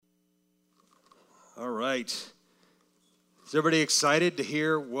All right. Is everybody excited to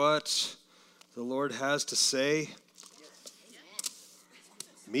hear what the Lord has to say?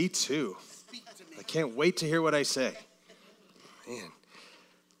 Me too. I can't wait to hear what I say. Man,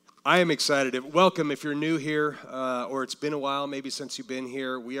 I am excited. Welcome if you're new here, or it's been a while maybe since you've been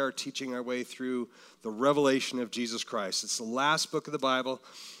here. We are teaching our way through the revelation of Jesus Christ. It's the last book of the Bible.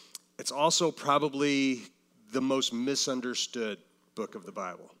 It's also probably the most misunderstood book of the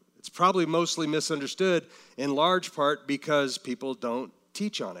Bible. It's probably mostly misunderstood in large part because people don't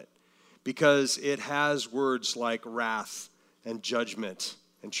teach on it, because it has words like wrath and judgment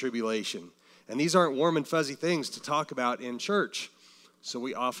and tribulation. And these aren't warm and fuzzy things to talk about in church, so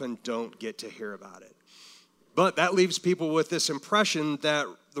we often don't get to hear about it. But that leaves people with this impression that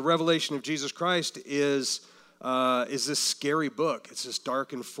the revelation of Jesus Christ is this scary book. It's this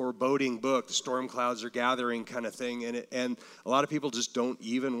dark and foreboding book. The storm clouds are gathering kind of thing. And a lot of people just don't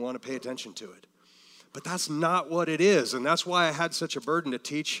even want to pay attention to it. But that's not what it is. And that's why I had such a burden to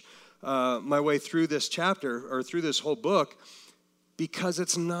teach my way through this chapter, or through this whole book, because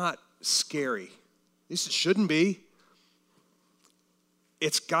it's not scary. At least it shouldn't be.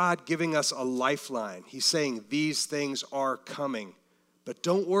 It's God giving us a lifeline. He's saying these things are coming. But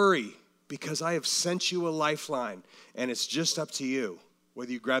don't worry, because I have sent you a lifeline, and it's just up to you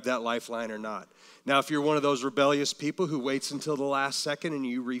whether you grab that lifeline or not. Now, if you're one of those rebellious people who waits until the last second and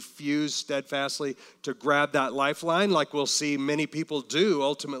you refuse steadfastly to grab that lifeline, like we'll see many people do,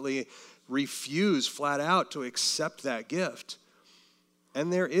 ultimately refuse flat out to accept that gift.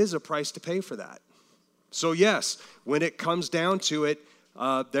 And there is a price to pay for that. So yes, when it comes down to it,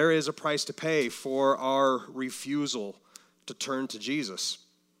 there is a price to pay for our refusal to turn to Jesus.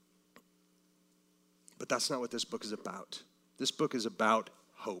 But that's not what this book is about. This book is about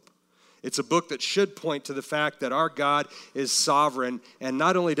hope. It's a book that should point to the fact that our God is sovereign, and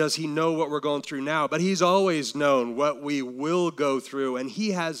not only does he know what we're going through now, but he's always known what we will go through, and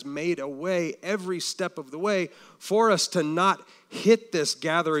he has made a way every step of the way for us to not hit this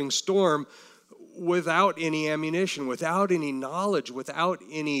gathering storm without any ammunition, without any knowledge, without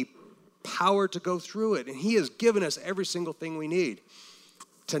any power to go through it. And he has given us every single thing we need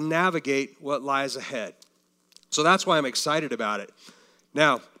to navigate what lies ahead. So that's why I'm excited about it.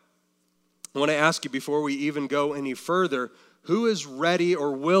 Now, I want to ask you before we even go any further, who is ready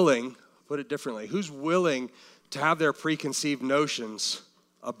or willing, put it differently, who's willing to have their preconceived notions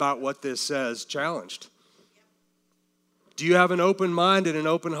about what this says challenged? Do you have an open mind and an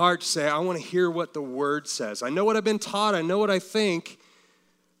open heart to say, I want to hear what the Word says? I know what I've been taught, I know what I think,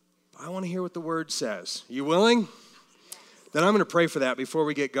 but I want to hear what the Word says. You willing? Then I'm going to pray for that before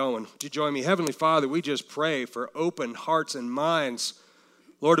we get going. Would you join me? Heavenly Father, we just pray for open hearts and minds.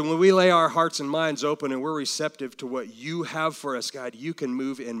 Lord, and when we lay our hearts and minds open and we're receptive to what you have for us, God, you can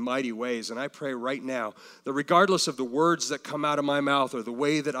move in mighty ways. And I pray right now that regardless of the words that come out of my mouth or the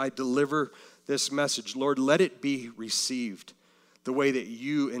way that I deliver this message, Lord, let it be received the way that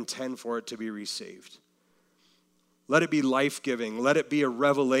you intend for it to be received. Let it be life-giving. Let it be a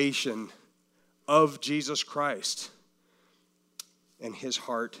revelation of Jesus Christ and his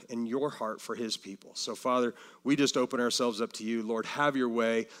heart and your heart for his people. So, Father, we just open ourselves up to you. Lord, have your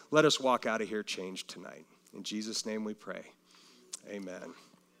way. Let us walk out of here changed tonight. In Jesus' name we pray. Amen.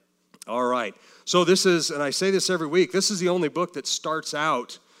 All right. So this is, and I say this every week, this is the only book that starts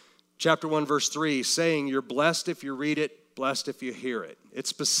out chapter 1, verse 3, saying you're blessed if you read it, blessed if you hear it. It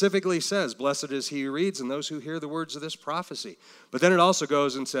specifically says, blessed is he who reads and those who hear the words of this prophecy. But then it also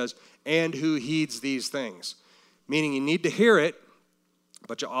goes and says, and who heeds these things. Meaning you need to hear it,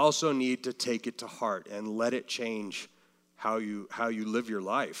 but you also need to take it to heart and let it change how you live your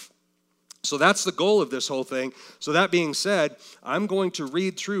life. So that's the goal of this whole thing. So that being said, I'm going to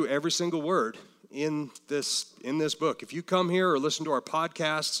read through every single word in this book. If you come here or listen to our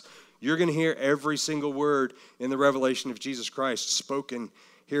podcasts, you're going to hear every single word in the revelation of Jesus Christ spoken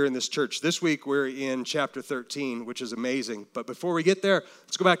here in this church. This week we're in chapter 13, which is amazing. But before we get there,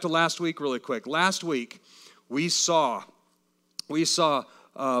 let's go back to last week really quick. Last week we saw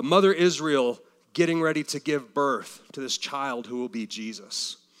Mother Israel getting ready to give birth to this child who will be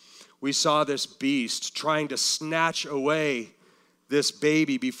Jesus. We saw this beast trying to snatch away this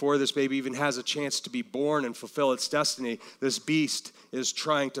baby before this baby even has a chance to be born and fulfill its destiny. This beast is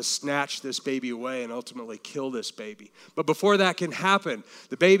trying to snatch this baby away and ultimately kill this baby. But before that can happen,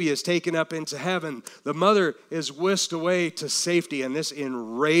 the baby is taken up into heaven. The mother is whisked away to safety, and this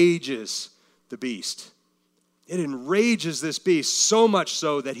enrages the beast. It enrages this beast so much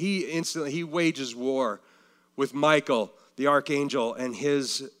so that he wages war with Michael, the archangel, and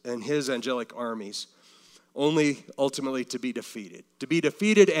his angelic armies. only ultimately to be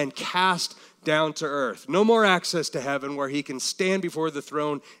defeated and cast down to earth. No more access to heaven where he can stand before the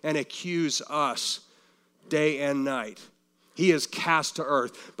throne and accuse us day and night. He is cast to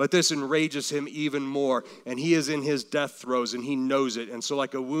earth, but this enrages him even more, and he is in his death throes, and he knows it. And so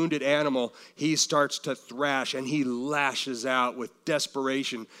like a wounded animal, he starts to thrash, and he lashes out with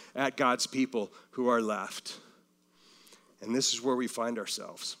desperation at God's people who are left. And this is where we find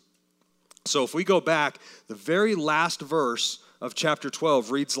ourselves. So if we go back, the very last verse of chapter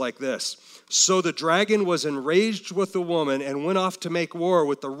 12 reads like this. So the dragon was enraged with the woman and went off to make war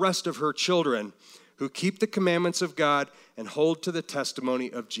with the rest of her children who keep the commandments of God and hold to the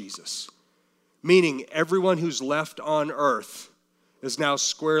testimony of Jesus. Meaning everyone who's left on earth is now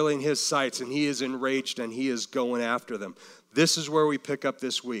squarely in his sights, and he is enraged and he is going after them. This is where we pick up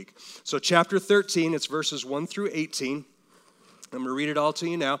this week. So chapter 13, it's verses 1 through 18. I'm going to read it all to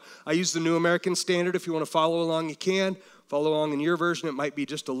you now. I use the New American Standard. If you want to follow along, you can. Follow along in your version. It might be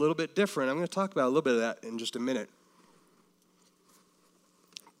just a little bit different. I'm going to talk about a little bit of that in just a minute.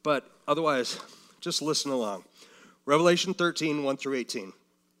 But otherwise, just listen along. Revelation 13, 1 through 18.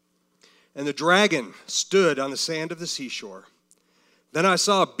 And the dragon stood on the sand of the seashore. Then I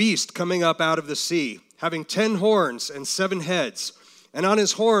saw a beast coming up out of the sea, having 10 horns and 7 heads, and on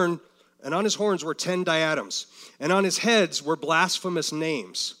his horns were 10 diadems, and on his heads were blasphemous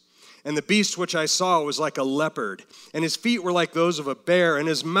names. And the beast which I saw was like a leopard, and his feet were like those of a bear, and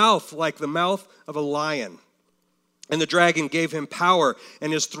his mouth like the mouth of a lion. And the dragon gave him power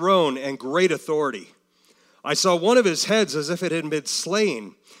and his throne and great authority. I saw one of his heads as if it had been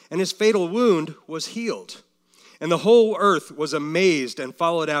slain, and his fatal wound was healed. And the whole earth was amazed and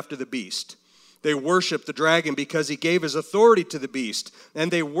followed after the beast. They worshiped the dragon because he gave his authority to the beast,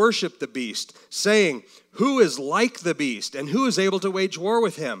 and they worshiped the beast, saying, "Who is like the beast, and who is able to wage war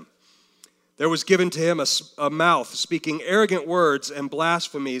with him?" There was given to him a mouth speaking arrogant words and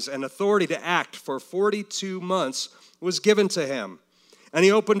blasphemies, and authority to act for 42 months was given to him. And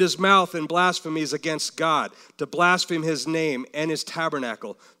he opened his mouth in blasphemies against God, to blaspheme his name and his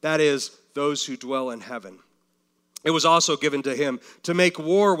tabernacle, that is, those who dwell in heaven. It was also given to him to make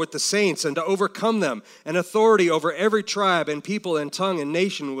war with the saints and to overcome them, and authority over every tribe and people and tongue and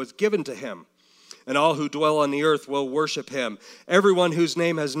nation was given to him. And all who dwell on the earth will worship him, everyone whose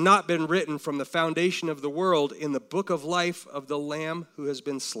name has not been written from the foundation of the world in the book of life of the Lamb who has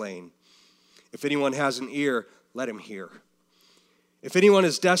been slain. If anyone has an ear, let him hear. If anyone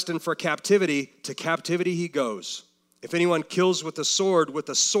is destined for captivity, to captivity he goes. If anyone kills with the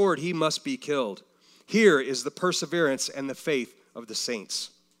sword he must be killed. Here is the perseverance and the faith of the saints.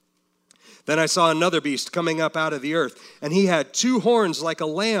 Then I saw another beast coming up out of the earth, and he had 2 horns like a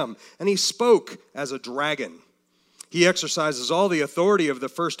lamb, and he spoke as a dragon. He exercises all the authority of the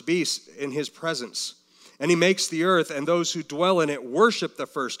first beast in his presence, and he makes the earth and those who dwell in it worship the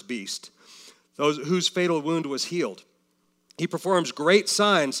first beast, those whose fatal wound was healed. He performs great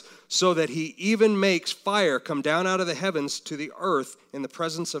signs so that he even makes fire come down out of the heavens to the earth in the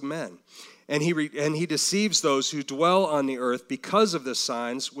presence of men. And he deceives those who dwell on the earth because of the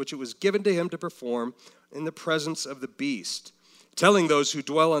signs which it was given to him to perform in the presence of the beast, telling those who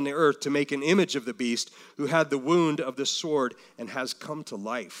dwell on the earth to make an image of the beast who had the wound of the sword and has come to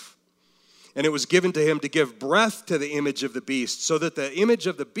life. And it was given to him to give breath to the image of the beast, so that the image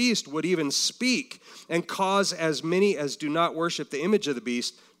of the beast would even speak and cause as many as do not worship the image of the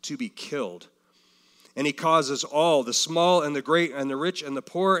beast to be killed. And he causes all, the small and the great and the rich and the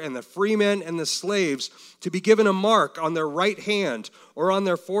poor and the free men and the slaves, to be given a mark on their right hand or on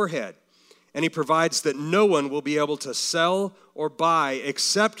their forehead. And he provides that no one will be able to sell or buy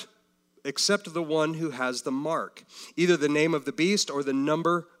except the one who has the mark, either the name of the beast or the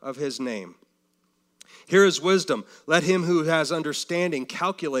number of his name. Here is wisdom. Let him who has understanding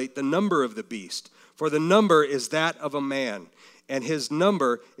calculate the number of the beast, for the number is that of a man, and his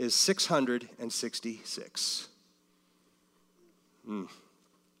number is 666.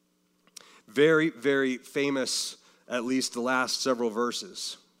 Very, very famous, at least the last several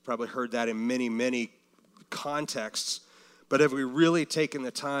verses. Probably heard that in many, many contexts. But have we really taken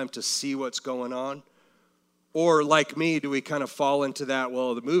the time to see what's going on? Or like me, do we kind of fall into that,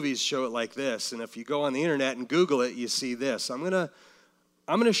 well, the movies show it like this, and if you go on the internet and Google it, you see this. I'm going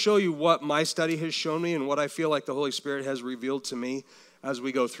to show you what my study has shown me and what I feel like the Holy Spirit has revealed to me as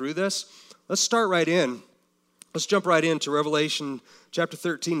we go through this. Let's start right in. Let's jump right into Revelation chapter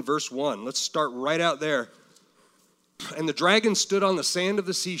 13, verse 1. Let's start right out there. And the dragon stood on the sand of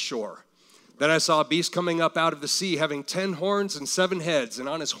the seashore. Then I saw a beast coming up out of the sea, having 10 horns and 7 heads, and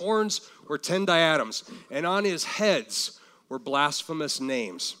on his horns were 10 diadems, and on his heads were blasphemous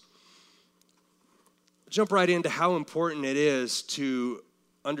names. jump right into how important it is to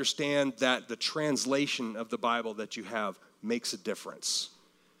understand that the translation of the Bible that you have makes a difference.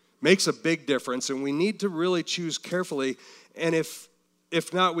 Makes a big difference, and we need to really choose carefully. And if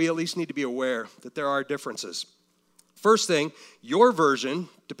not, we at least need to be aware that there are differences. First thing, your version,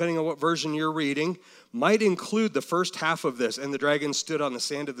 depending on what version you're reading, might include the first half of this, and the dragon stood on the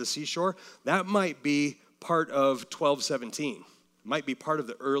sand of the seashore. That might be part of 12:17. Might be part of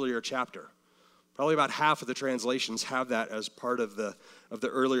the earlier chapter. Probably about half of the translations have that as part of the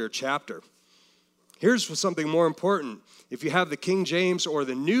earlier chapter. Here's something more important. If you have the King James or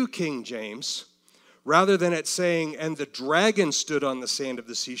the New King James, rather than it saying, and the dragon stood on the sand of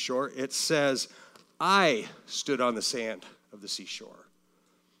the seashore, it says, I stood on the sand of the seashore.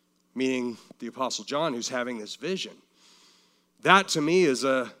 Meaning the Apostle John who's having this vision. That to me is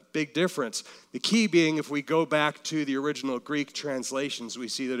a big difference. The key being, if we go back to the original Greek translations, we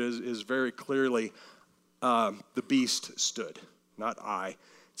see that it is very clearly the beast stood. Not I,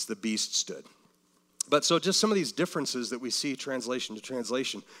 it's the beast stood. But so just some of these differences that we see translation to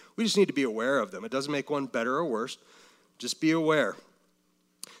translation, we just need to be aware of them. It doesn't make one better or worse. Just be aware.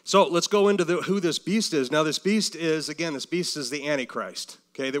 So let's go into who this beast is. Now this beast is the Antichrist,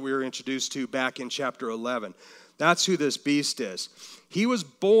 okay, that we were introduced to back in chapter 11. That's who this beast is. He was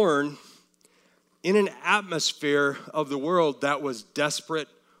born in an atmosphere of the world that was desperate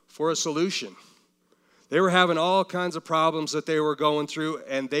for a solution. They were having all kinds of problems that they were going through,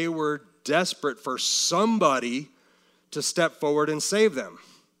 and they were desperate for somebody to step forward and save them.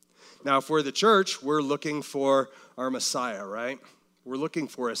 Now, if we're the church, we're looking for our Messiah, right? We're looking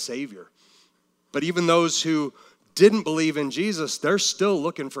for a Savior. But even those who didn't believe in Jesus, they're still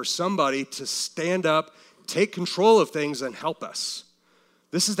looking for somebody to stand up, take control of things, and help us.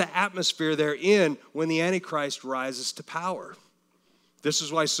 This is the atmosphere they're in when the Antichrist rises to power. This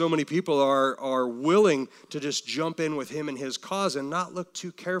is why so many people are willing to just jump in with him and his cause and not look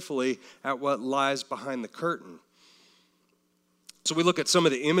too carefully at what lies behind the curtain. So we look at some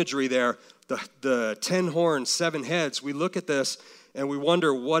of the imagery there, the 10 horns, 7 heads. We look at this and we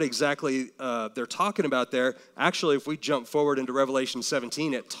wonder what exactly they're talking about there. Actually, if we jump forward into Revelation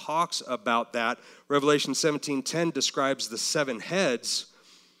 17, it talks about that. Revelation 17:10 describes the 7 heads.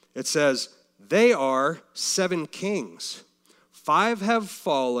 It says, they are 7 kings. 5 have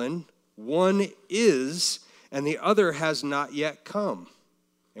fallen, 1 is, and the other has not yet come.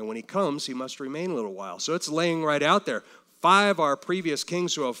 And when he comes, he must remain a little while. So it's laying right out there. 5 are previous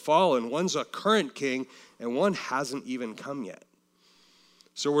kings who have fallen. 1's a current king, and 1 hasn't even come yet.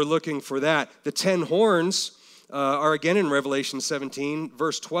 So we're looking for that. The 10 horns are again in Revelation 17,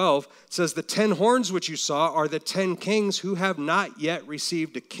 verse 12. It says, the 10 horns which you saw are the 10 kings who have not yet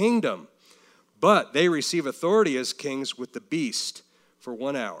received a kingdom. But they receive authority as kings with the beast for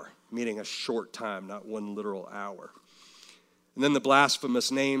 1 hour, meaning a short time, not 1 literal hour. And then the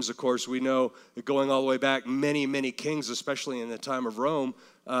blasphemous names, of course, we know that going all the way back, many, many kings, especially in the time of Rome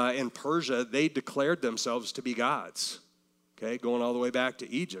and Persia, they declared themselves to be gods. Okay, going all the way back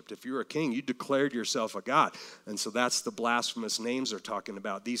to Egypt. If you were a king, you declared yourself a god. And so that's the blasphemous names they're talking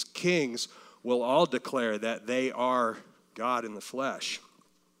about. These kings will all declare that they are God in the flesh.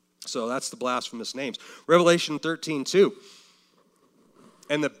 So that's the blasphemous names. Revelation 13:2.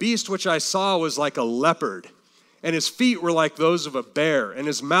 And the beast which I saw was like a leopard, and his feet were like those of a bear, and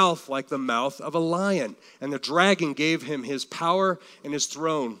his mouth like the mouth of a lion. And the dragon gave him his power and his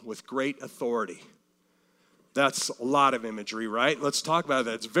throne with great authority. That's a lot of imagery, right? Let's talk about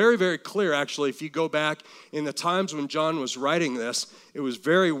that. It's very, very clear, actually. If you go back in the times when John was writing this, it was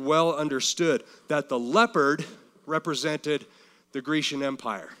very well understood that the leopard represented the Grecian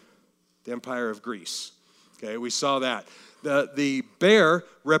Empire. The Empire of Greece. Okay, we saw that. The bear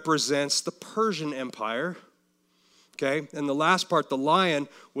represents the Persian Empire. Okay, and the last part, the lion,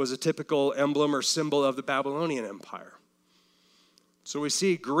 was a typical emblem or symbol of the Babylonian Empire. So we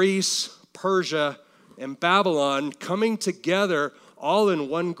see Greece, Persia, and Babylon coming together all in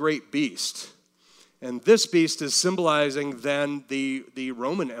one great beast. And this beast is symbolizing then the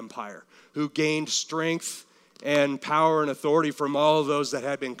Roman Empire, who gained strength and power and authority from all of those that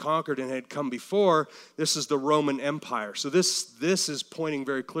had been conquered and had come before. This is the Roman Empire. So this is pointing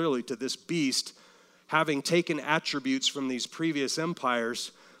very clearly to this beast having taken attributes from these previous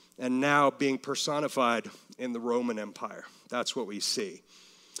empires and now being personified in the Roman Empire. That's what we see.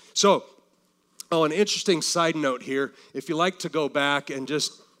 So, an interesting side note here, if you like to go back and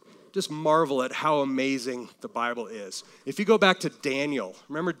just marvel at how amazing the Bible is. If you go back to Daniel,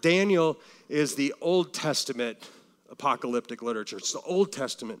 remember Daniel is the Old Testament apocalyptic literature. It's the Old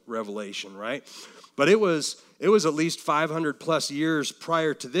Testament revelation, right? But it was at least 500 plus years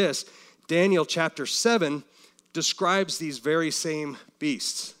prior to this. Daniel chapter 7 describes these very same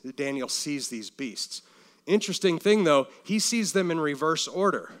beasts. Daniel sees these beasts. Interesting thing, though, he sees them in reverse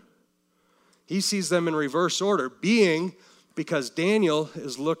order. He sees them in reverse order, being because Daniel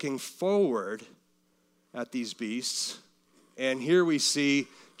is looking forward at these beasts, and here we see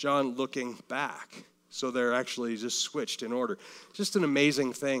John looking back. So they're actually just switched in order. Just an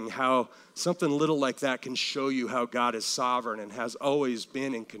amazing thing how something little like that can show you how God is sovereign and has always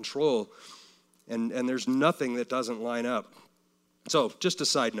been in control, and there's nothing that doesn't line up. So, just a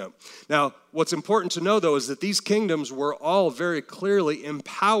side note. Now, what's important to know, though, is that these kingdoms were all very clearly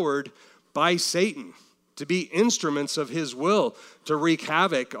empowered by Satan to be instruments of his will, to wreak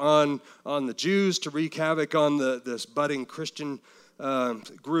havoc on the Jews, to wreak havoc on this budding Christian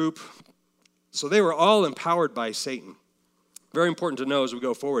group. So they were all empowered by Satan. Very important to know as we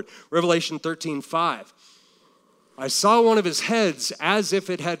go forward. Revelation 13:5. I saw one of his heads as if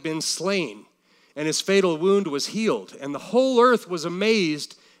it had been slain, and his fatal wound was healed, and the whole earth was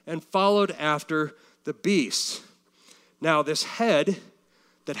amazed and followed after the beast. Now, this head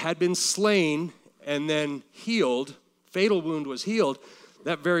that had been slain and then healed, fatal wound was healed,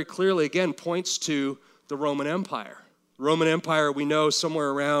 that very clearly, again, points to the Roman Empire. The Roman Empire, we know, somewhere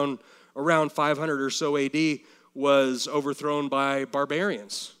around 500 or so AD, was overthrown by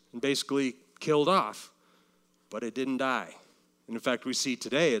barbarians and basically killed off. But it didn't die. And in fact, we see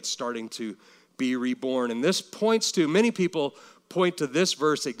today it's starting to be reborn. And this points to, many people point to this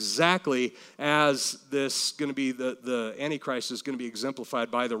verse exactly as this going to be, the Antichrist is going to be exemplified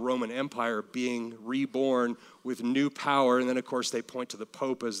by the Roman Empire being reborn with new power. And then, of course, they point to the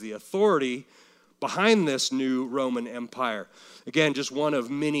Pope as the authority behind this new Roman Empire. Again, just one of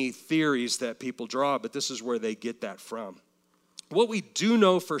many theories that people draw, but this is where they get that from. What we do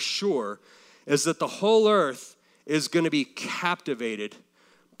know for sure is that the whole earth is going to be captivated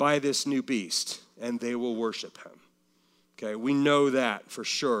by this new beast, and they will worship him. Okay, we know that for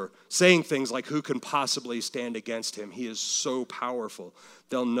sure. Saying things like, who can possibly stand against him? He is so powerful.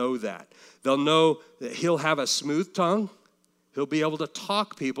 They'll know that. They'll know that he'll have a smooth tongue. He'll be able to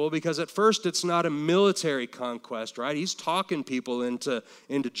talk people, because at first it's not a military conquest, right? He's talking people into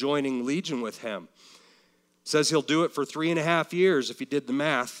joining legion with him. It says he'll do it for 3.5 years if you did the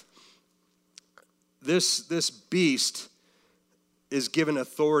math. This beast is given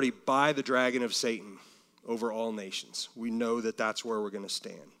authority by the dragon of Satan over all nations. We know that that's where we're going to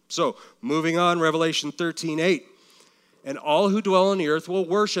stand. So, moving on, Revelation 13:8. And all who dwell on the earth will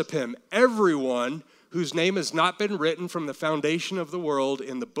worship him, everyone whose name has not been written from the foundation of the world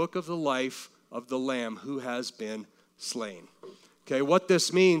in the book of the life of the Lamb who has been slain. Okay, what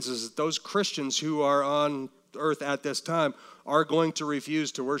this means is that those Christians who are on earth at this time are going to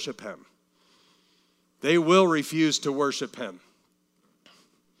refuse to worship him. They will refuse to worship him.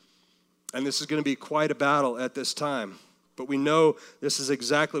 And this is going to be quite a battle at this time. But we know this is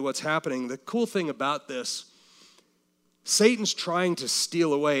exactly what's happening. The cool thing about this, Satan's trying to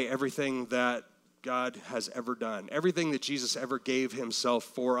steal away everything that God has ever done. Everything that Jesus ever gave himself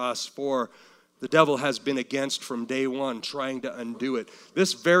for us, for the devil has been against from day one, trying to undo it.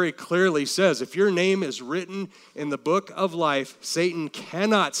 This very clearly says, if your name is written in the book of life, Satan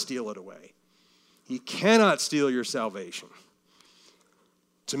cannot steal it away. He cannot steal your salvation.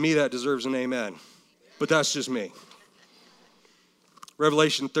 To me, that deserves an amen. But that's just me.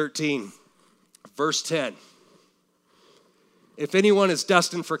 Revelation 13, verse 10. If anyone is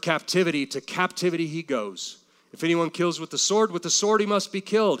destined for captivity, to captivity he goes. If anyone kills with the sword he must be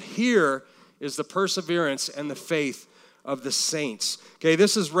killed. Here is the perseverance and the faith of the saints. Okay,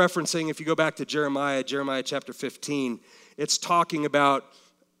 this is referencing, if you go back to Jeremiah chapter 15, it's talking about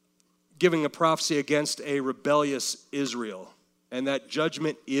giving a prophecy against a rebellious Israel, and that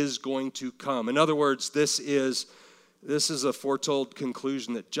judgment is going to come. In other words, this is a foretold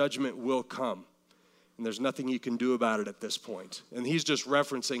conclusion that judgment will come. And there's nothing you can do about it at this point. And he's just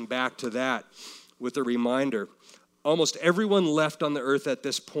referencing back to that with a reminder. Almost everyone left on the earth at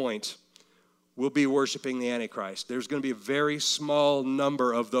this point will be worshiping the Antichrist. There's going to be a very small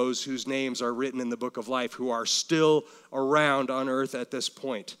number of those whose names are written in the book of life who are still around on earth at this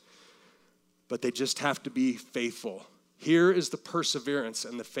point. But they just have to be faithful. Here is the perseverance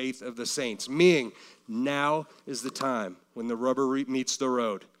and the faith of the saints, meaning now is the time when the rubber meets the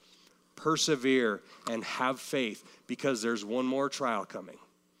road. Persevere and have faith, because there's one more trial coming,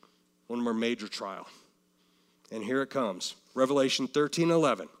 one more major trial. And here it comes, Revelation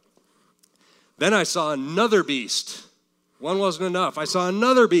 13:11. Then I saw another beast. One wasn't enough. I saw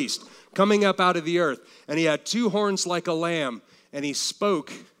another beast coming up out of the earth, and he had 2 horns like a lamb, and he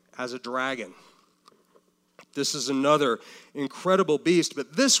spoke as a dragon. This is another incredible beast.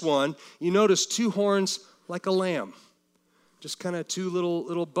 But this one, you notice 2 horns like a lamb. Just kind of 2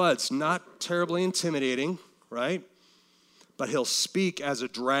 little buds. Not terribly intimidating, right? But he'll speak as a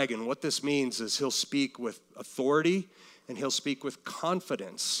dragon. What this means is he'll speak with authority and he'll speak with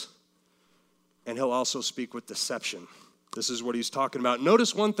confidence. And he'll also speak with deception. This is what he's talking about.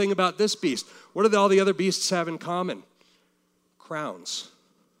 Notice one thing about this beast. What do all the other beasts have in common? Crowns.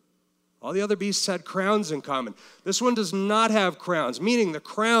 All the other beasts had crowns in common. This one does not have crowns, meaning the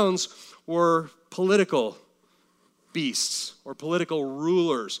crowns were political beasts or political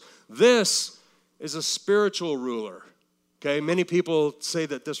rulers. This is a spiritual ruler. Okay, many people say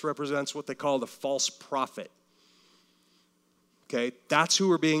that this represents what they call the false prophet. Okay, that's who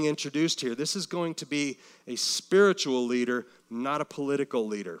we're being introduced here. This is going to be a spiritual leader, not a political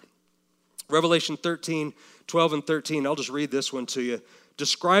leader. Revelation 13, 12 and 13, I'll just read this one to you.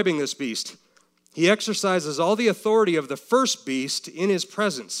 Describing this beast, he exercises all the authority of the first beast in his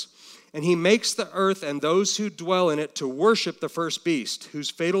presence, and he makes the earth and those who dwell in it to worship the first beast, whose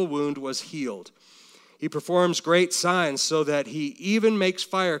fatal wound was healed. He performs great signs so that he even makes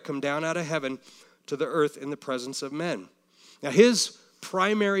fire come down out of heaven to the earth in the presence of men. Now his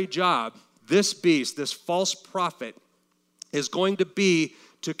primary job, this beast, this false prophet, is going to be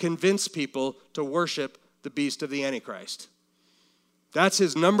to convince people to worship the beast of the Antichrist. That's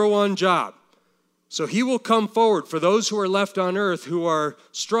his number one job. So he will come forward for those who are left on earth who are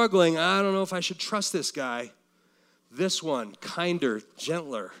struggling. I don't know if I should trust this guy. This one, kinder,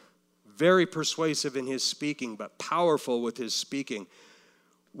 gentler, very persuasive in his speaking, but powerful with his speaking,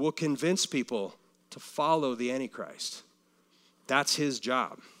 will convince people to follow the Antichrist. That's his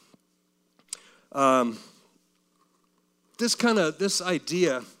job. This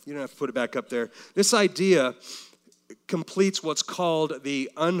idea, you don't have to put it back up there. This idea completes what's called the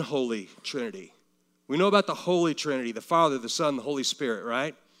unholy Trinity. We know about the Holy Trinity, the Father, the Son, the Holy Spirit,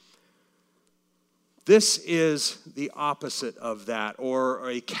 right? This is the opposite of that, or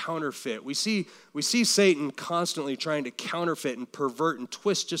a counterfeit. We see Satan constantly trying to counterfeit and pervert and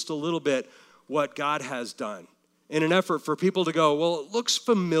twist just a little bit what God has done in an effort for people to go, well, it looks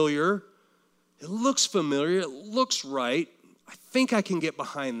familiar. It looks right. I think I can get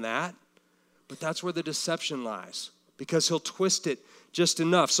behind that. But that's where the deception lies, because he'll twist it just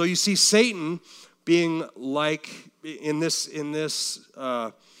enough. So you see Satan being like, in this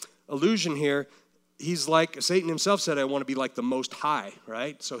illusion here, he's like, Satan himself said, I want to be like the Most High,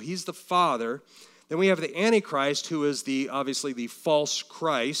 right? So he's the Father. Then we have the Antichrist, who is obviously the false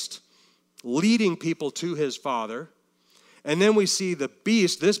Christ, leading people to his Father. And then we see the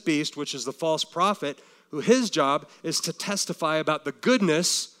beast, this beast, which is the false prophet, who his job is to testify about the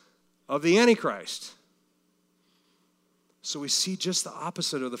goodness of the Antichrist. So we see just the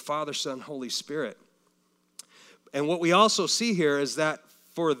opposite of the Father, Son, Holy Spirit. And what we also see here is that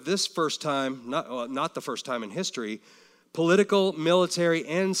for this first time, not the first time in history, political, military,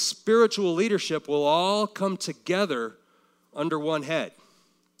 and spiritual leadership will all come together under one head.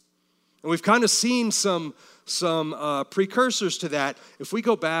 And we've kind of seen some precursors to that. If we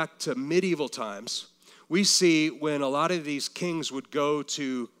go back to medieval times, we see when a lot of these kings would go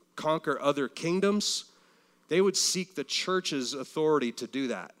to conquer other kingdoms, they would seek the church's authority to do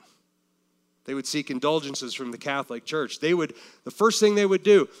that. They would seek indulgences from the Catholic Church. The first thing they would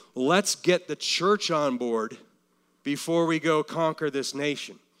do, let's get the church on board before we go conquer this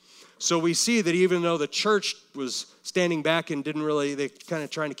nation. So we see that even though the church was standing back and they kind of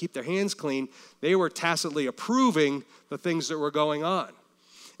trying to keep their hands clean, they were tacitly approving the things that were going on.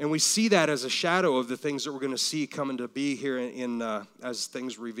 And we see that as a shadow of the things that we're going to see coming to be here as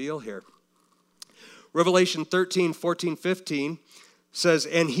things reveal here. Revelation 13, 14, 15 says,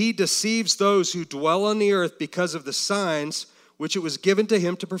 and he deceives those who dwell on the earth because of the signs which it was given to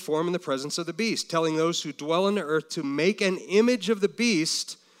him to perform in the presence of the beast, telling those who dwell on the earth to make an image of the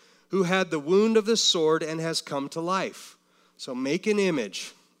beast who had the wound of the sword and has come to life. So make an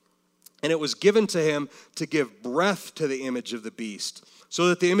image. And it was given to him to give breath to the image of the beast, so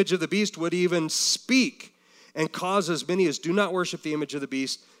that the image of the beast would even speak and cause as many as do not worship the image of the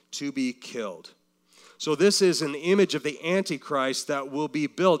beast to be killed. So this is an image of the Antichrist that will be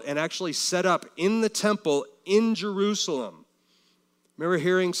built and actually set up in the temple in Jerusalem. Remember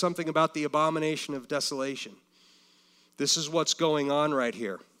hearing something about the abomination of desolation? This is what's going on right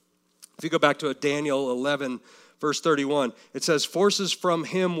here. If you go back to Daniel 11, verse 31, it says, forces from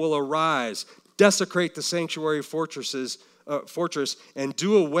him will arise, desecrate the sanctuary fortress, and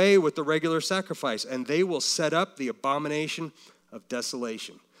do away with the regular sacrifice, and they will set up the abomination of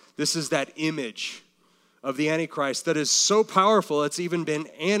desolation. This is that image of the Antichrist that is so powerful it's even been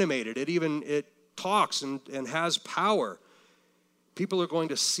animated. It talks and has power, people are going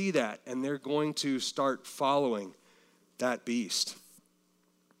to see that, and they're going to start following that beast.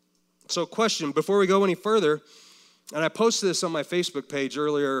 So question, before we go any further, and I posted this on my Facebook page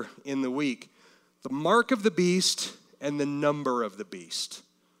earlier in the week, the mark of the beast and the number of the beast.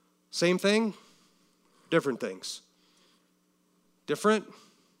 Same thing? Different things? Different?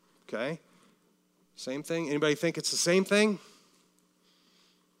 Okay. Same thing? Anybody think it's the same thing?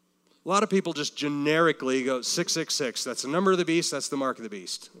 A lot of people just generically go 666. That's the number of the beast. That's the mark of the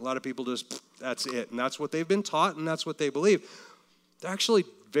beast. A lot of people just, that's it. And that's what they've been taught, and that's what they believe. They're actually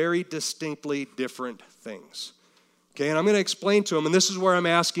very distinctly different things. Okay, and I'm going to explain to them, and this is where I'm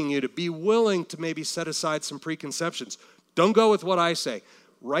asking you to be willing to maybe set aside some preconceptions. Don't go with what I say.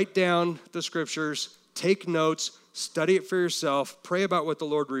 Write down the scriptures, take notes, study it for yourself, pray about what the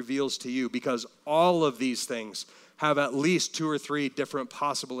Lord reveals to you, because all of these things have at least 2 or 3 different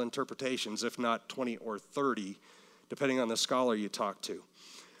possible interpretations, if not 20 or 30, depending on the scholar you talk to.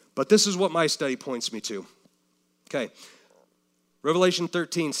 But this is what my study points me to. Okay, Revelation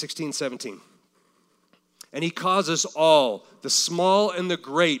 13, 16, 17. And he causes all, the small and the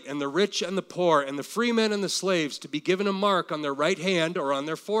great, and the rich and the poor, and the free men and the slaves, to be given a mark on their right hand or on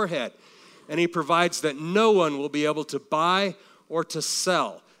their forehead. And he provides that no one will be able to buy or to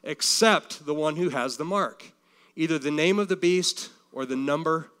sell except the one who has the mark, either the name of the beast or the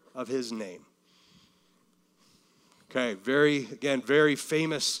number of his name. Okay, very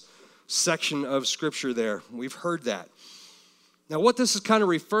famous section of scripture there. We've heard that. Now, what this is kind of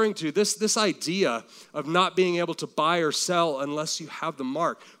referring to, this idea of not being able to buy or sell unless you have the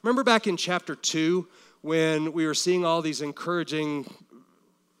mark. Remember back in chapter 2 when we were seeing all these encouraging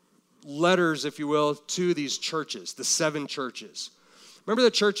letters, if you will, to these churches, the 7 churches. Remember the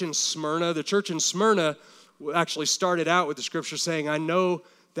church in Smyrna? The church in Smyrna actually started out with the scripture saying, I know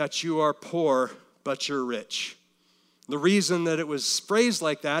that you are poor, but you're rich. The reason that it was phrased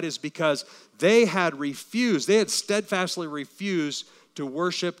like that is because they had steadfastly refused to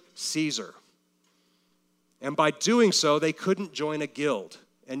worship Caesar. And by doing so, they couldn't join a guild.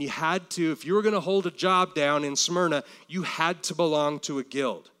 And you had to, if you were going to hold a job down in Smyrna, you had to belong to a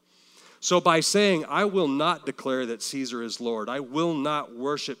guild. So by saying, I will not declare that Caesar is Lord, I will not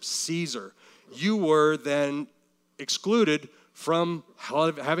worship Caesar, you were then excluded from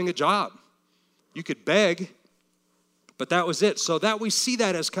having a job. You could beg, but that was it. So that we see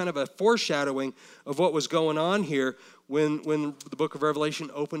that as kind of a foreshadowing of what was going on here when the book of Revelation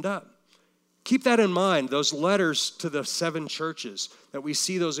opened up. Keep that in mind, those letters to the 7 churches, that we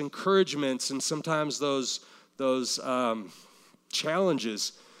see those encouragements and sometimes those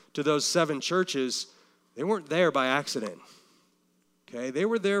challenges to those 7 churches. They weren't there by accident. Okay, they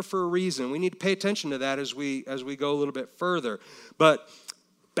were there for a reason. We need to pay attention to that as we go a little bit further. But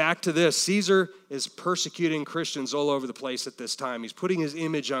back to this, Caesar is persecuting Christians all over the place at this time. He's putting his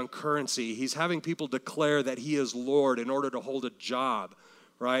image on currency. He's having people declare that he is Lord in order to hold a job,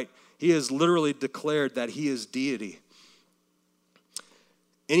 right? He has literally declared that he is deity.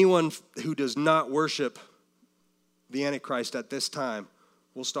 Anyone who does not worship the Antichrist at this time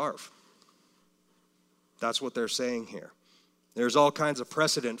will starve. That's what they're saying here. There's all kinds of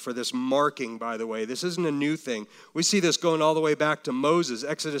precedent for this marking, by the way. This isn't a new thing. We see this going all the way back to Moses.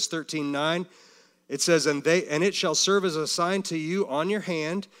 Exodus 13:9. It says, and it shall serve as a sign to you on your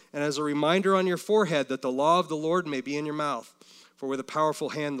hand and as a reminder on your forehead that the law of the Lord may be in your mouth. For with a powerful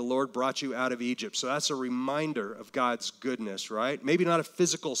hand the Lord brought you out of Egypt. So that's a reminder of God's goodness, right? Maybe not a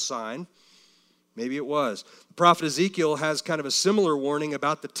physical sign. Maybe it was. The prophet Ezekiel has kind of a similar warning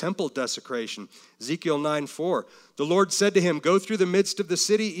about the temple desecration. Ezekiel 9:4. The Lord said to him, go through the midst of the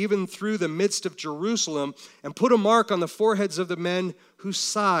city, even through the midst of Jerusalem, and put a mark on the foreheads of the men who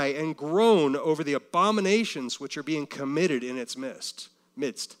sigh and groan over the abominations which are being committed in its midst.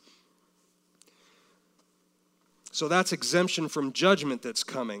 So that's exemption from judgment that's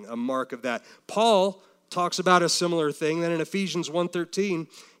coming, a mark of that. Paul talks about a similar thing. Then in Ephesians 1:13,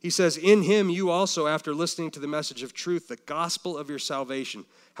 he says, in him you also, after listening to the message of truth, the gospel of your salvation,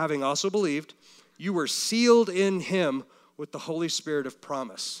 having also believed, you were sealed in him with the Holy Spirit of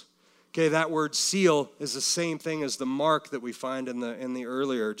promise. Okay, that word seal is the same thing as the mark that we find in the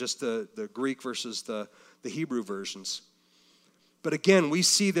earlier, just the Greek versus the Hebrew versions. But again, we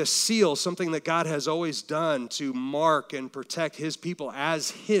see this seal, something that God has always done to mark and protect his people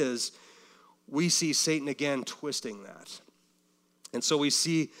as his. We see Satan again twisting that. And so we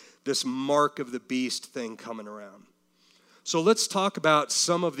see this mark of the beast thing coming around. So let's talk about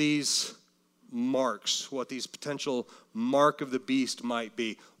some of these marks, what these potential mark of the beast might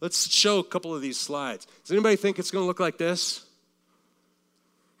be. Let's show a couple of these slides. Does anybody think it's going to look like this?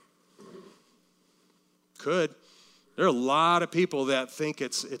 Could. There are a lot of people that think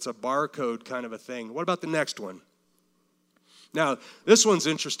it's a barcode kind of a thing. What about the next one? Now, this one's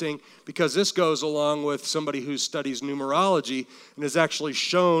interesting because this goes along with somebody who studies numerology and has actually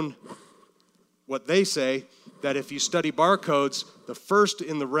shown what they say, that if you study barcodes, the first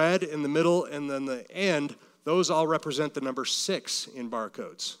in the red, in the middle, and then the end, those all represent the number 6 in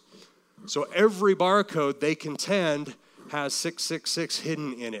barcodes. So every barcode, they contend, has 666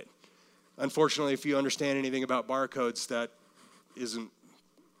 hidden in it. Unfortunately, if you understand anything about barcodes, that isn't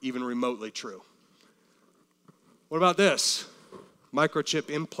even remotely true. What about this? Microchip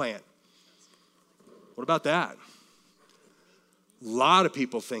implant. What about that? A lot of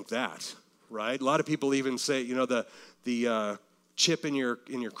people think that, right? A lot of people even say, the chip in your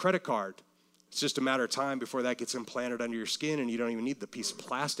credit card, it's just a matter of time before that gets implanted under your skin and you don't even need the piece of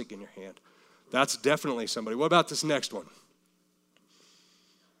plastic in your hand. That's definitely somebody. What about this next one?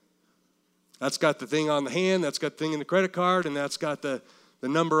 That's got the thing on the hand, that's got the thing in the credit card, and that's got the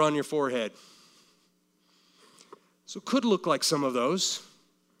number on your forehead. So it could look like some of those.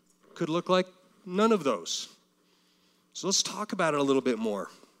 Could look like none of those. So let's talk about it a little bit more.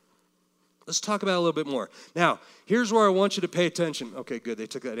 Now, here's where I want you to pay attention. Okay, good, they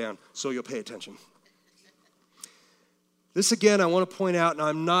took that down, so you'll pay attention. This again, I want to point out, and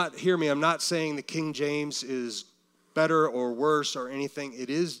I'm not saying the King James is better or worse or anything.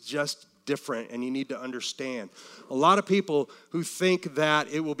 It is just different, and you need to understand. A lot of people who think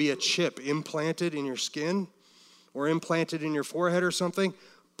that it will be a chip implanted in your skin or implanted in your forehead or something,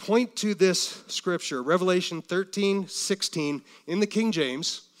 point to this scripture, Revelation 13:16 in the King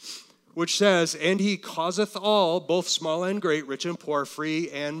James, which says, "And he causeth all, both small and great, rich and poor, free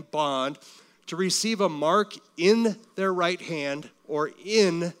and bond, to receive a mark in their right hand or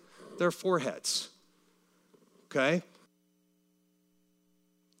in their foreheads." Okay?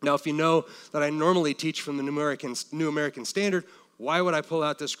 Now, if you know that I normally teach from the New American Standard, why would I pull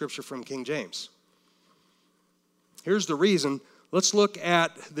out this scripture from King James? Here's the reason. Let's look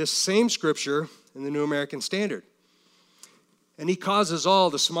at this same scripture in the New American Standard. "And he causes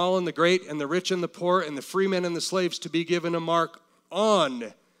all, the small and the great, and the rich and the poor, and the free men and the slaves, to be given a mark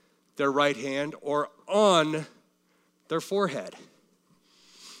on their right hand or on their forehead."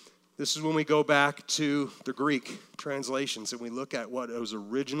 This is when we go back to the Greek translations and we look at what it was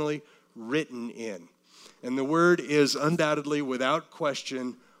originally written in. And the word is undoubtedly, without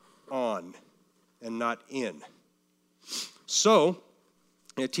question, on and not in. So, I'm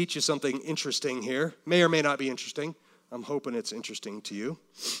going to teach you something interesting here. May or may not be interesting. I'm hoping it's interesting to you.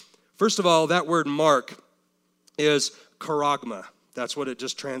 First of all, that word mark is charagma. That's what it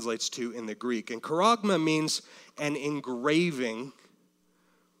just translates to in the Greek. And charagma means an engraving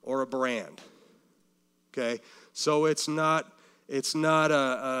or a brand. Okay? So it's not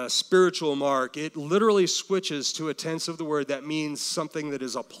a spiritual mark. It literally switches to a tense of the word that means something that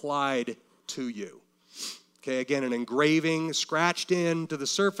is applied to you. Okay, again, an engraving scratched into the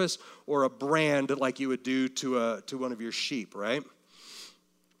surface or a brand like you would do to one of your sheep, right?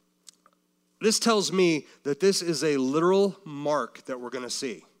 This tells me that this is a literal mark that we're going to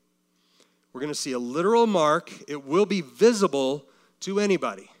see. We're going to see a literal mark. It will be visible to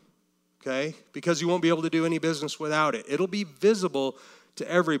anybody, okay? Because you won't be able to do any business without it. It'll be visible to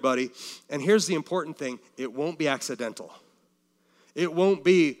everybody. And here's the important thing. It won't be accidental. It won't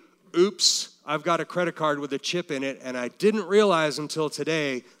be, oops, I've got a credit card with a chip in it, and I didn't realize until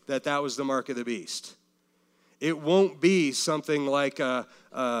today that that was the mark of the beast. It won't be something like a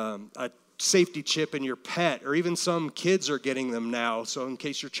safety chip in your pet, or even some kids are getting them now, so in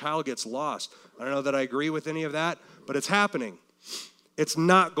case your child gets lost. I don't know that I agree with any of that, but it's happening. It's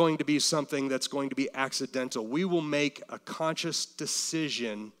not going to be something that's going to be accidental. We will make a conscious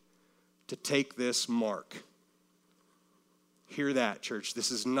decision to take this mark. Hear that, church. This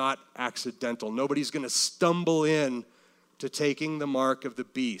is not accidental. Nobody's going to stumble in to taking the mark of the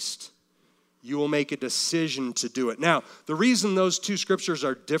beast. You will make a decision to do it. Now, the reason those two scriptures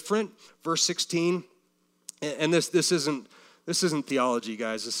are different, verse 16, and this isn't theology,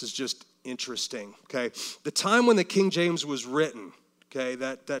 guys. This is just interesting, okay? The time when the King James was written, okay,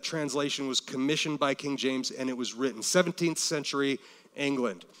 that translation was commissioned by King James, and it was written, 17th century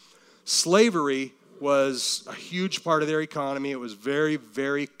England. Slavery was a huge part of their economy. It was very,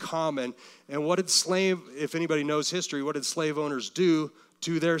 very common. And what did if anybody knows history, what did slave owners do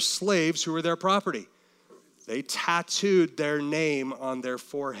to their slaves who were their property? They tattooed their name on their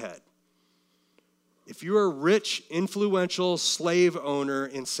forehead. If you're a rich, influential slave owner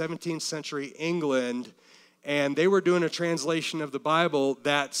in 17th century England, and they were doing a translation of the Bible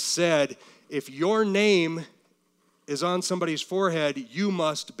that said, if your name is on somebody's forehead, you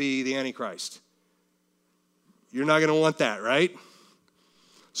must be the Antichrist. You're not going to want that, right?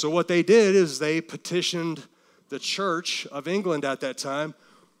 So what they did is they petitioned the Church of England at that time,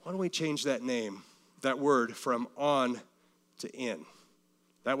 why don't we change that name, that word, from on to in?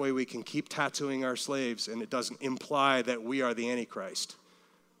 That way we can keep tattooing our slaves and it doesn't imply that we are the Antichrist.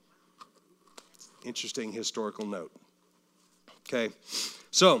 Interesting historical note. Okay,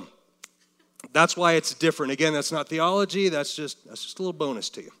 so that's why it's different. Again, that's not theology, that's just a little bonus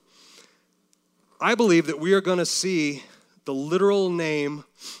to you. I believe that we are going to see the literal name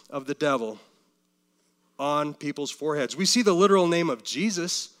of the devil on people's foreheads. We see the literal name of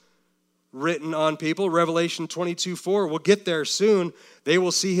Jesus written on people. Revelation 22:4. We'll get there soon. They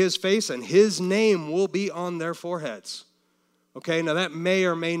will see his face and his name will be on their foreheads. Okay, now that may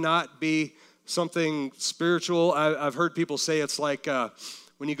or may not be something spiritual. I've heard people say it's like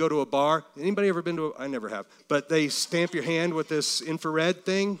when you go to a bar. Anybody ever been to I never have. But they stamp your hand with this infrared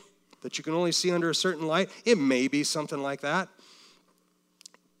thing that you can only see under a certain light. It may be something like that.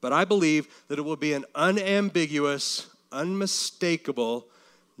 But I believe that it will be an unambiguous, unmistakable,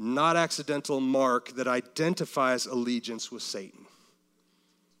 not accidental mark that identifies allegiance with Satan.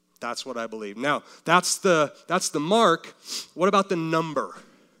 That's what I believe. Now, that's the mark. What about the number?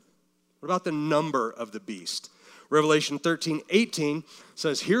 What about the number of the beast? Revelation 13:18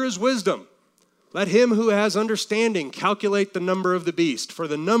 says, "Here is wisdom. Let him who has understanding calculate the number of the beast, for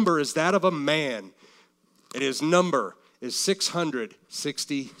the number is that of a man, and his number is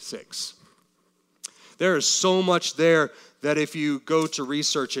 666. There is so much there that if you go to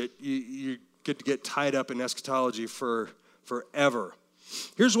research it, you get to get tied up in eschatology for forever.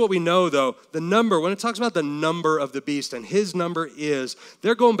 Here's what we know, though. The number, when it talks about the number of the beast and his number is,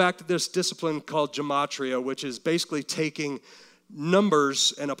 they're going back to this discipline called gematria, which is basically taking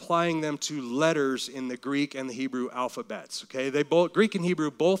numbers and applying them to letters in the Greek and the Hebrew alphabets. Okay, they both, Greek and Hebrew,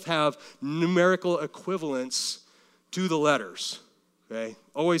 both have numerical equivalents to the letters. Okay,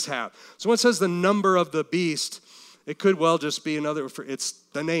 always have. So when it says the number of the beast, it could well just be another. It's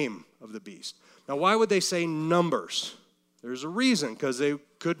the name of the beast. Now, why would they say numbers? There's a reason, because they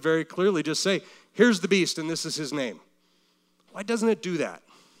could very clearly just say, "Here's the beast, and this is his name." Why doesn't it do that?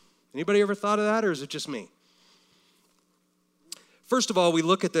 Anybody ever thought of that, or is it just me? First of all, we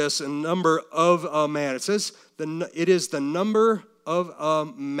look at this in number of a man. It says it is the number of a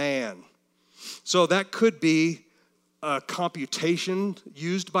man. So that could be a computation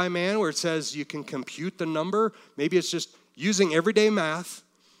used by man where it says you can compute the number. Maybe it's just using everyday math.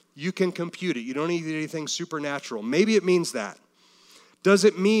 You can compute it. You don't need anything supernatural. Maybe it means that. Does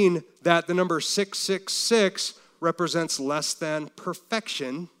it mean that the number 666 represents less than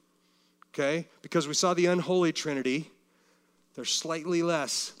perfection? Okay, because we saw the unholy Trinity. They're slightly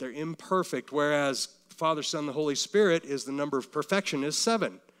less. They're imperfect, whereas Father, Son, the Holy Spirit is the number of perfection is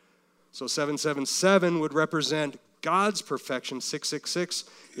 7. So 777 would represent God's perfection. 666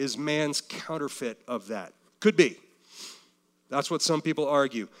 is man's counterfeit of that. Could be. That's what some people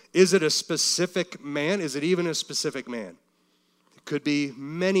argue. Is it a specific man? Is it even a specific man? It could be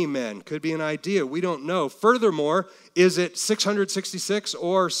many men. Could be an idea. We don't know. Furthermore, is it 666,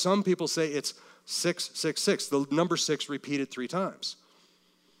 or some people say it's 666, the number 6 repeated 3 times.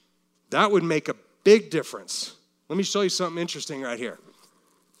 That would make a big difference. Let me show you something interesting right here.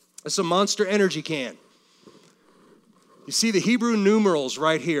 It's a Monster Energy can. You see the Hebrew numerals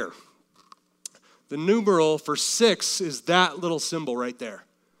right here. The numeral for 6 is that little symbol right there.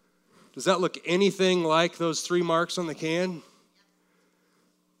 Does that look anything like those 3 marks on the can?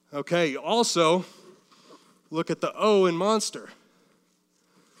 Okay, also, look at the O in Monster.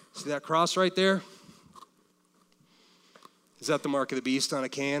 See that cross right there? Is that the mark of the beast on a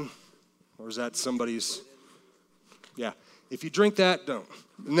can? Or is that somebody's? Yeah. If you drink that, don't.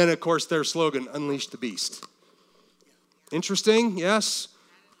 And then, of course, their slogan, Unleash the Beast. Interesting, yes?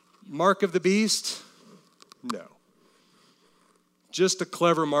 Mark of the beast? No. Just a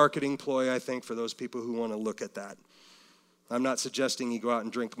clever marketing ploy, I think, for those people who want to look at that. I'm not suggesting you go out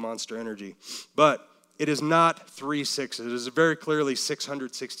and drink Monster Energy. But it is not 3 6s. It is very clearly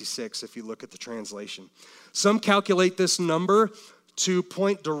 666 if you look at the translation. Some calculate this number to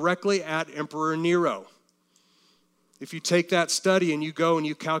point directly at Emperor Nero. If you take that study and you go and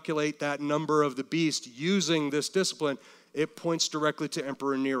you calculate that number of the beast using this discipline, it points directly to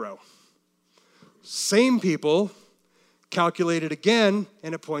Emperor Nero. Same people calculate it again,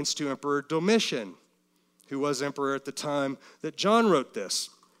 and it points to Emperor Domitian, who was emperor at the time that John wrote this.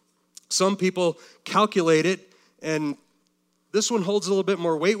 Some people calculate it, and this one holds a little bit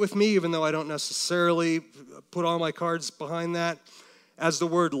more weight with me, even though I don't necessarily put all my cards behind that, as the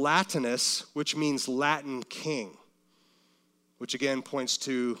word Latinus, which means Latin king, which again points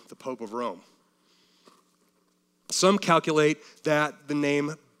to the Pope of Rome. Some calculate that the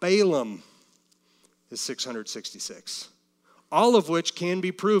name Balaam is 666. All of which can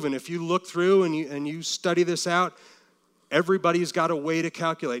be proven. If you look through and you study this out, everybody's got a way to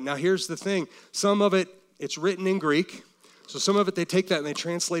calculate. Now here's the thing. Some of it, it's written in Greek. So some of it, they take that and they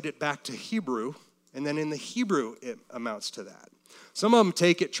translate it back to Hebrew. And then in the Hebrew, it amounts to that. Some of them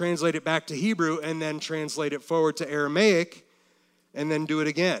take it, translate it back to Hebrew, and then translate it forward to Aramaic, and then do it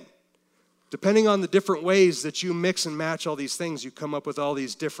again. Depending on the different ways that you mix and match all these things, you come up with all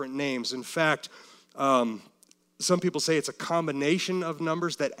these different names. In fact, some people say it's a combination of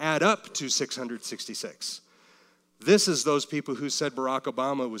numbers that add up to 666. This is those people who said Barack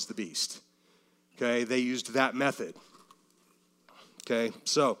Obama was the beast. Okay, they used that method. Okay,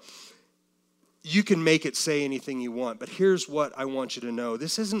 so you can make it say anything you want, but here's what I want you to know.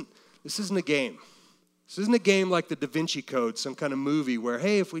 This isn't a game. This isn't a game like the Da Vinci Code, some kind of movie where,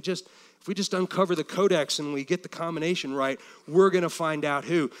 hey, if we just uncover the codex and we get the combination right, we're going to find out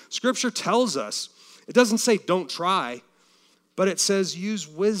who. Scripture tells us, it doesn't say don't try, but it says use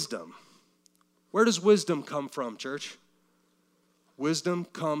wisdom. Where does wisdom come from, church? Wisdom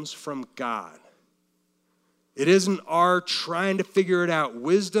comes from God. It isn't our trying to figure it out.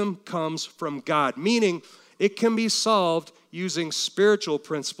 Wisdom comes from God, meaning it can be solved using spiritual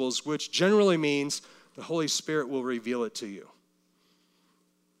principles, which generally means the Holy Spirit will reveal it to you.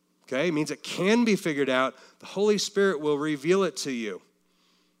 Okay, it means it can be figured out. The Holy Spirit will reveal it to you.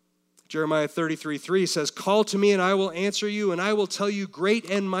 Jeremiah 33:3 says, call to me and I will answer you, and I will tell you great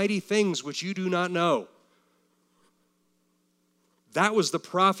and mighty things which you do not know. That was the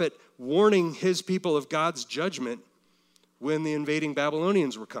prophet warning his people of God's judgment when the invading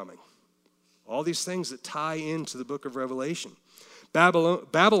Babylonians were coming. All these things that tie into the book of Revelation.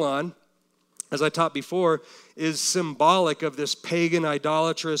 Babylon, as I taught before, is symbolic of this pagan,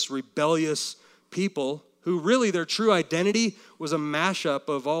 idolatrous, rebellious people who really their true identity was a mashup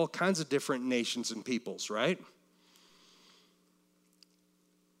of all kinds of different nations and peoples, right?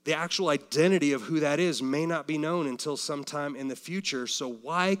 The actual identity of who that is may not be known until sometime in the future, so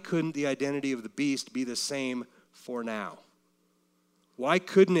why couldn't the identity of the beast be the same for now? Why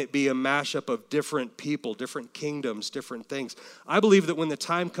couldn't it be a mashup of different people, different kingdoms, different things? I believe that when the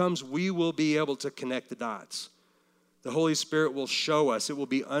time comes, we will be able to connect the dots. The Holy Spirit will show us. It will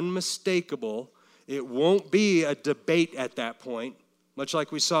be unmistakable. It won't be a debate at that point, much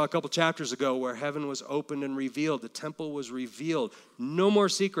like we saw a couple chapters ago where heaven was opened and revealed. The temple was revealed. No more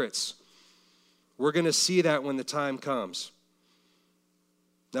secrets. We're going to see that when the time comes.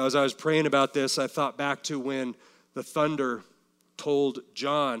 Now, as I was praying about this, I thought back to when the thunder told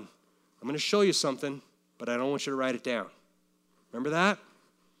John, I'm going to show you something, but I don't want you to write it down. Remember that?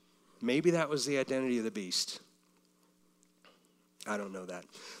 Maybe that was the identity of the beast. I don't know that.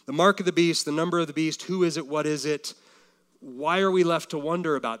 The mark of the beast, the number of the beast, who is it, what is it? Why are we left to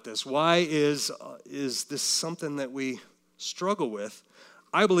wonder about this? Why is this something that we struggle with?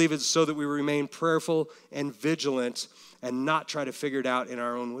 I believe it's so that we remain prayerful and vigilant and not try to figure it out in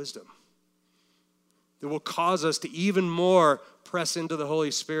our own wisdom. It will cause us to even more press into the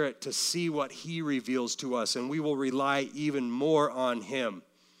Holy Spirit to see what He reveals to us, and we will rely even more on Him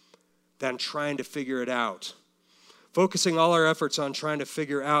than trying to figure it out. Focusing all our efforts on trying to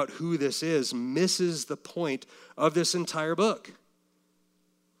figure out who this is misses the point of this entire book,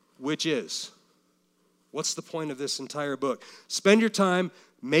 which is, what's the point of this entire book? Spend your time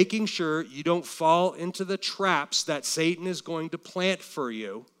making sure you don't fall into the traps that Satan is going to plant for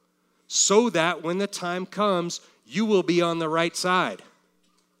you so that when the time comes, you will be on the right side.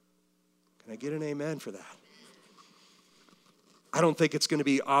 Can I get an amen for that? I don't think it's going to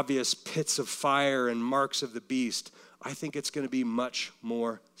be obvious pits of fire and marks of the beast. I think it's going to be much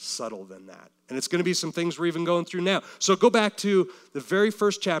more subtle than that. And it's going to be some things we're even going through now. So go back to the very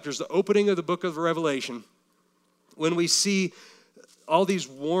first chapters, the opening of the book of Revelation, when we see all these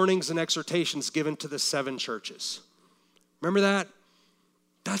warnings and exhortations given to the 7 churches. Remember that?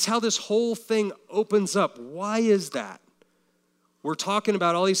 That's how this whole thing opens up. Why is that? We're talking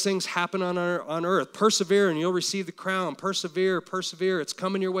about all these things happen on earth. Persevere and you'll receive the crown. Persevere, persevere. It's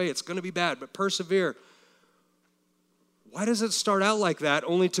coming your way. It's going to be bad, but persevere. Why does it start out like that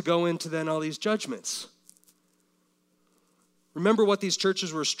only to go into then all these judgments? Remember what these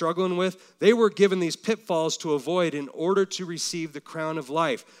churches were struggling with? They were given these pitfalls to avoid in order to receive the crown of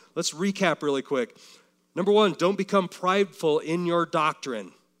life. Let's recap really quick. Number 1, don't become prideful in your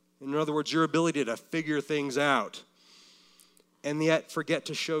doctrine. In other words, your ability to figure things out. And yet forget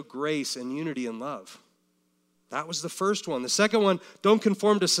to show grace and unity and love. That was the first one. The second one, don't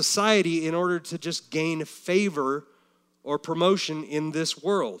conform to society in order to just gain favor or promotion in this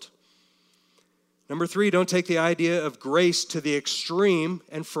world. Number 3, don't take the idea of grace to the extreme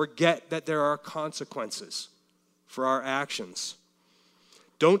and forget that there are consequences for our actions.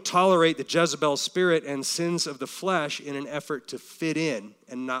 Don't tolerate the Jezebel spirit and sins of the flesh in an effort to fit in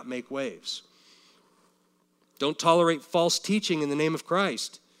and not make waves. Don't tolerate false teaching in the name of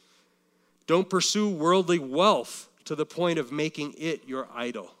Christ. Don't pursue worldly wealth to the point of making it your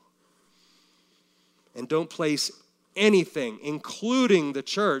idol. And don't place anything, including the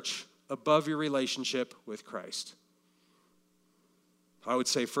church, above your relationship with Christ. I would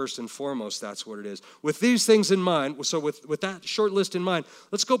say first and foremost, that's what it is. With these things in mind, so with that short list in mind,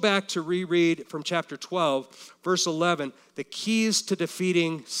 let's go back to reread from chapter 12, verse 11, the keys to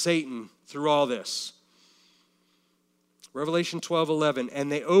defeating Satan through all this. Revelation 12:11,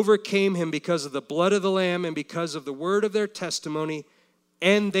 and they overcame him because of the blood of the Lamb and because of the word of their testimony,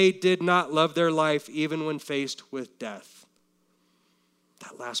 and they did not love their life even when faced with death.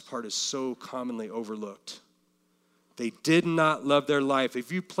 That last part is so commonly overlooked. They did not love their life.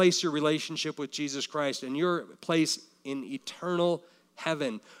 If you place your relationship with Jesus Christ and your place in eternal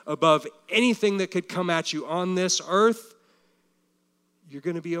heaven above anything that could come at you on this earth, you're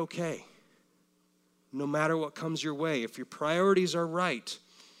going to be okay. No matter what comes your way, if your priorities are right.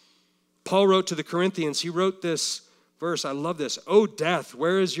 Paul wrote to the Corinthians, he wrote this verse, I love this. O death,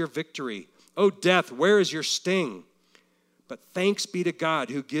 where is your victory? O death, where is your sting? But thanks be to God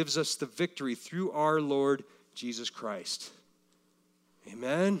who gives us the victory through our Lord Jesus Christ.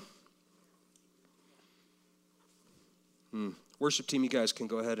 Amen. Worship team, you guys can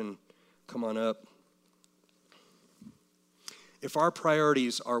go ahead and come on up. If our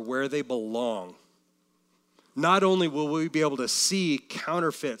priorities are where they belong, not only will we be able to see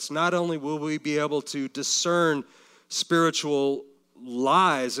counterfeits, not only will we be able to discern spiritual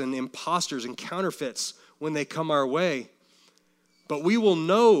lies and imposters and counterfeits when they come our way, but we will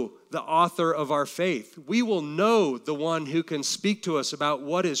know the author of our faith. We will know the one who can speak to us about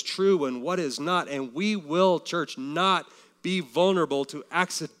what is true and what is not, and we will, church, not be vulnerable to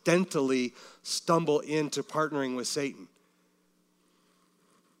accidentally stumble into partnering with Satan.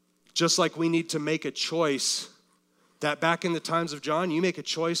 Just like we need to make a choice that back in the times of John, you make a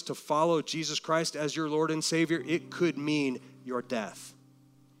choice to follow Jesus Christ as your Lord and Savior, it could mean your death.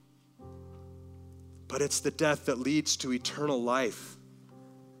 But it's the death that leads to eternal life.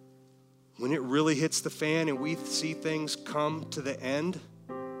 When it really hits the fan and we see things come to the end,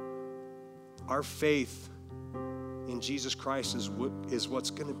 our faith in Jesus Christ is what's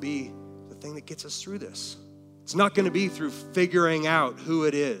going to be the thing that gets us through this. It's not going to be through figuring out who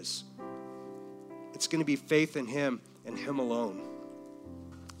it is. It's going to be faith in Him and Him alone.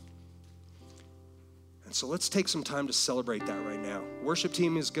 And so let's take some time to celebrate that right now. Worship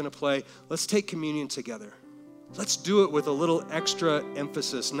team is going to play. Let's take communion together. Let's do it with a little extra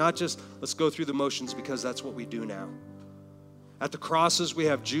emphasis, not just let's go through the motions because that's what we do now. At the crosses, we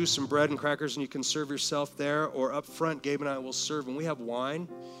have juice and bread and crackers, and you can serve yourself there. Or up front, Gabe and I will serve, and we have wine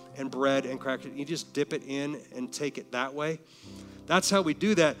and bread and crackers. You just dip it in and take it that way. That's how we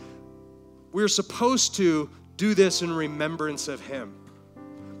do that. We're supposed to do this in remembrance of Him.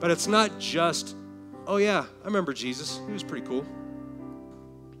 But it's not just, oh yeah, I remember Jesus. He was pretty cool.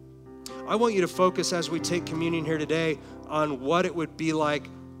 I want you to focus as we take communion here today on what it would be like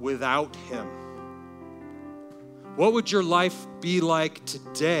without Him. What would your life be like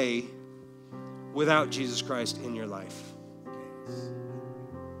today without Jesus Christ in your life?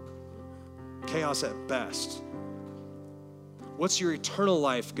 Chaos at best. What's your eternal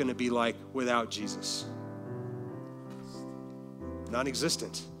life going to be like without Jesus?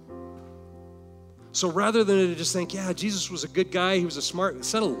 Non-existent. So rather than to just think, yeah, Jesus was a good guy, he was a smart, he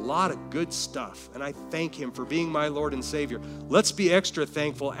said a lot of good stuff, and I thank Him for being my Lord and Savior. Let's be extra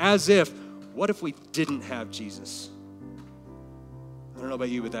thankful as if, what if we didn't have Jesus? I don't know about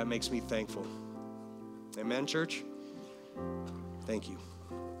you, but that makes me thankful. Amen, church? Thank you.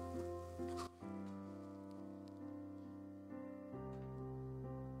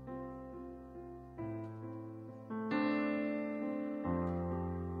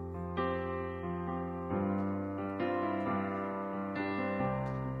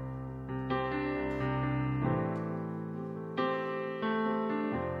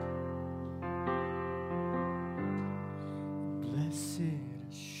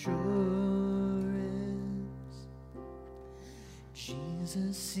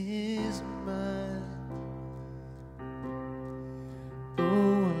 Jesus is mine.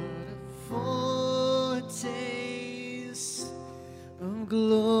 Oh, what a foretaste of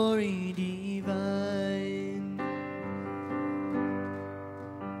glory divine,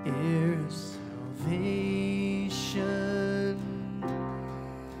 heir of salvation,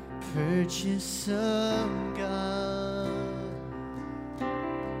 purchase of God,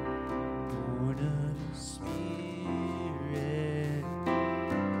 born of the Spirit,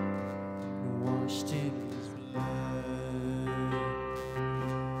 washed in His blood.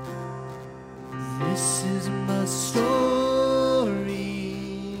 This is my story.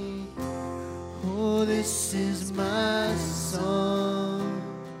 Oh, this is my song,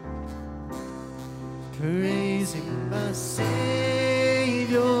 praising my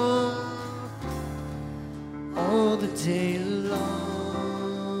Savior all the day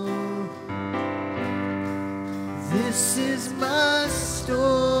long. This is my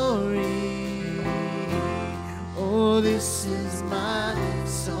story. Oh, this is my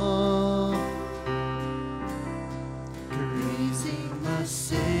song, praising my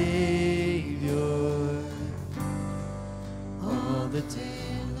Savior all the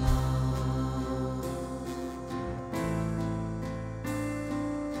day long.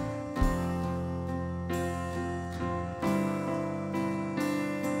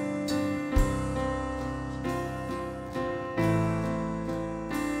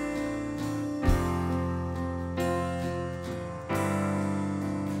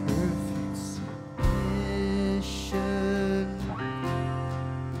 Perfect submission,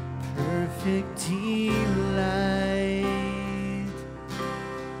 perfect delight,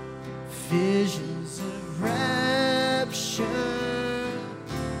 visions of rapture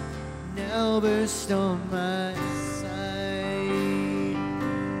now burst on my sight.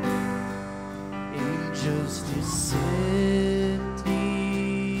 Angels descending,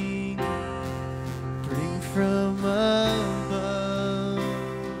 bring from above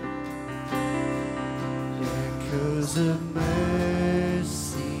echoes of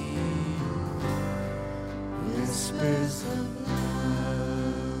mercy, whispers of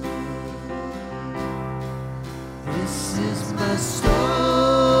love. This is my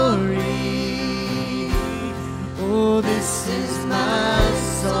story. Oh, this is my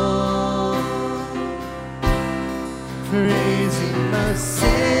song, praising my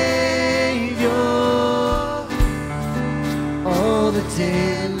Savior all the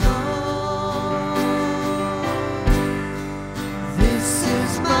day long. This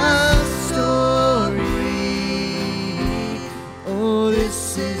is my story. Oh,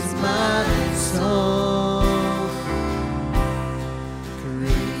 this is my song,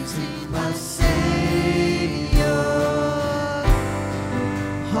 praising my Savior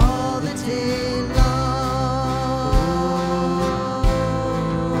all the day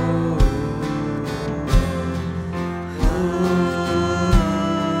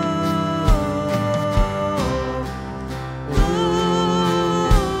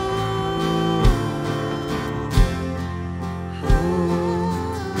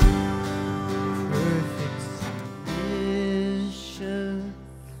perfect submission,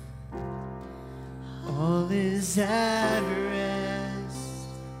 all is at rest.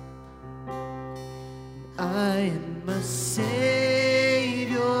 I and my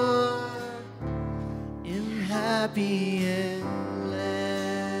Savior am happy and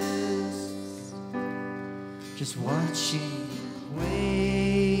blessed, just watching,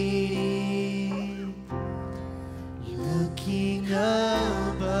 waiting, looking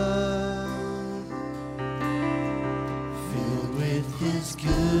above, filled with His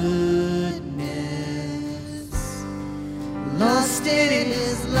goodness, lost in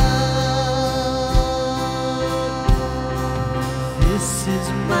His love. This is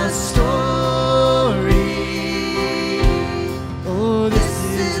my story.